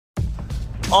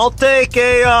I'll take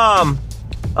a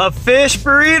fish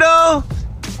burrito.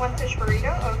 One fish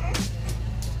burrito, okay.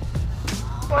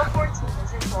 12.14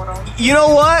 is your total. You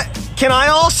know what? Can I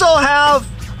also have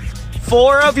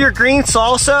 4 of your green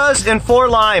salsas and 4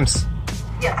 limes?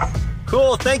 Yes.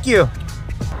 Cool, thank you.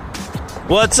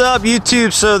 What's up,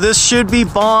 YouTube? So this should be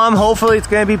bomb. Hopefully it's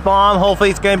gonna be bomb. Hopefully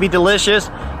it's gonna be delicious.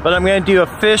 But I'm gonna do a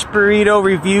fish burrito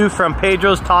review from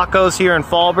Pedro's Tacos here in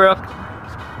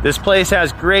Fallbrook. This place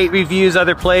has great reviews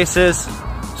other places.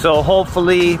 So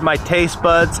hopefully my taste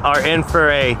buds are in for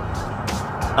a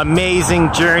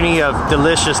amazing journey of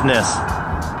deliciousness.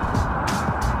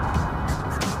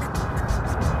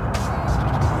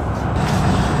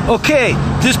 Okay,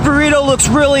 this burrito looks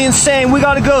really insane. We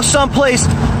gotta go someplace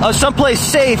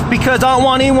safe because I don't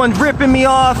want anyone ripping me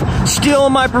off,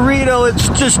 stealing my burrito. It's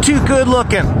just too good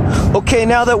looking. Okay,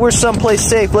 now that we're someplace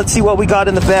safe, let's see what we got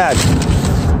in the bag.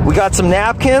 We got some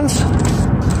napkins.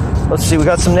 Let's see, we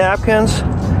got some napkins.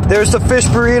 There's the fish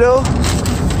burrito.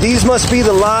 These must be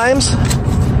the limes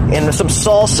and some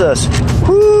salsas.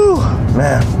 Whoo,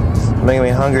 man, it's making me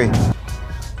hungry.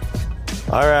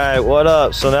 All right, what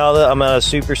up? So now that I'm at a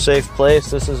super safe place,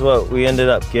 this is what we ended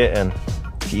up getting.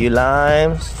 A few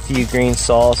limes, a few green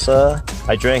salsa.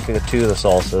 I drank 2 of the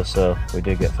salsa, so we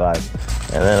did get 5.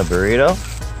 And then a burrito.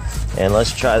 And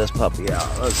let's try this puppy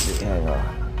out. Let's see, hang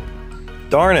on.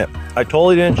 Darn it, I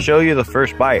totally didn't show you the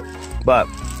first bite,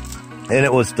 and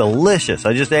it was delicious.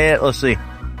 I just ate it, let's see.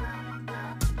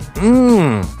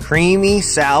 Creamy,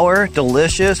 sour,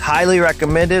 delicious, highly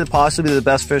recommended, possibly the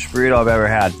best fish burrito I've ever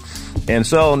had. And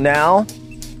so now,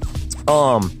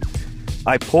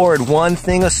 I poured 1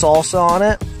 thing of salsa on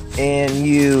it, and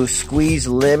you squeeze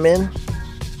lemon.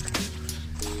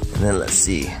 And then let's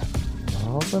see.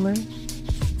 Salsa, man?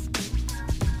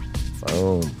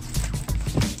 Boom.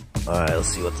 Alright, let's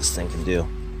see what this thing can do.